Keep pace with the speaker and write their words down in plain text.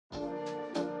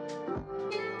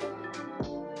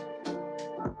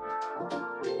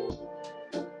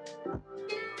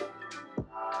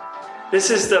This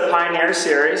is the Pioneer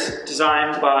series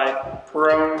designed by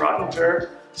Perron-Roettinger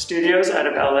Studios out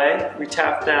of LA. We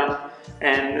tapped them,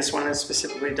 and this one is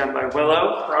specifically done by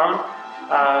Willo Perron,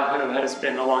 who has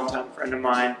been a longtime friend of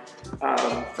mine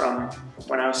from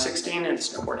when I was 16 in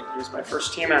snowboarding. He was my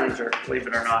first team manager, believe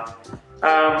it or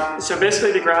not. So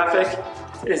basically the graphic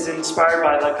is inspired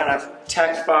by like kind of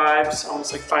tech vibes,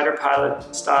 almost like fighter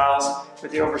pilot styles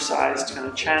with the oversized kind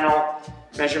of channel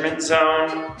measurement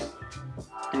zone.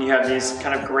 And you have these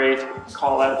kind of great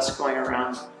call-outs going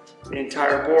around the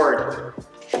entire board.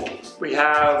 We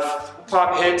have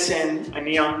pop hits in a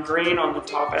neon green on the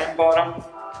top and bottom.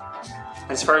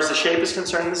 As far as the shape is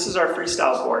concerned, this is our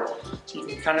freestyle board. So you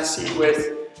can kind of see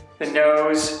with the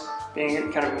nose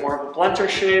being kind of more of a blunter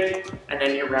shape, and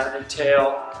then your rounded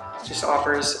tail just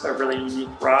offers a really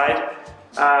unique ride.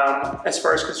 As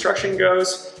far as construction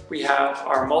goes, we have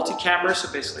our multi-camber,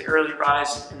 so basically early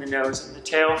rise in the nose and the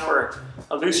tail for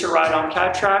a looser ride on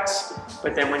cat tracks,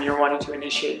 but then when you're wanting to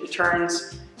initiate the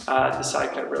turns, the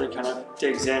side cut really kind of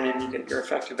digs in and you get your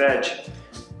effective edge.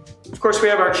 Of course, we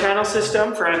have our channel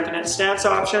system for infinite stance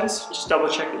options. Just double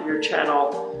check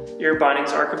that your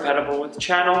bindings are compatible with the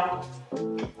channel.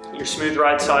 Your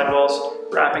Smoothride Sidewalls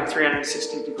wrapping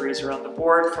 360 degrees around the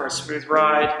board for a smooth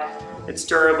ride. It's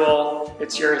durable,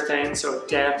 it's urethane, so it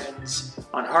dampens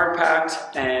on hard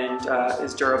packed and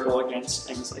is durable against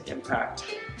things like impact.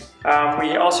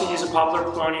 We also use a poplar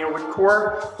paulownia wood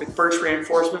core with birch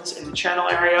reinforcements in the channel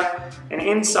area, and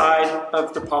inside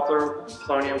of the poplar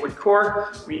paulownia wood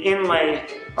core, we inlay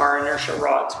our inertia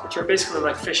rods, which are basically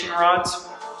like fishing rods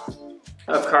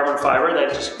of carbon fiber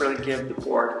that just really give the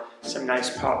board some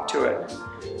nice pop to it.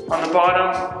 On the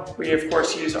bottom, we of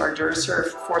course use our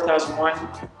DuraSurf 4001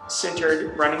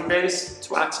 sintered running base. It's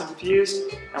wax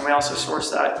infused, and we also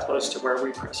source that close to where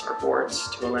we press our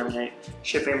boards to eliminate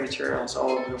shipping materials all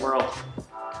over the world.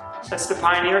 That's the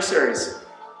Pioneer series.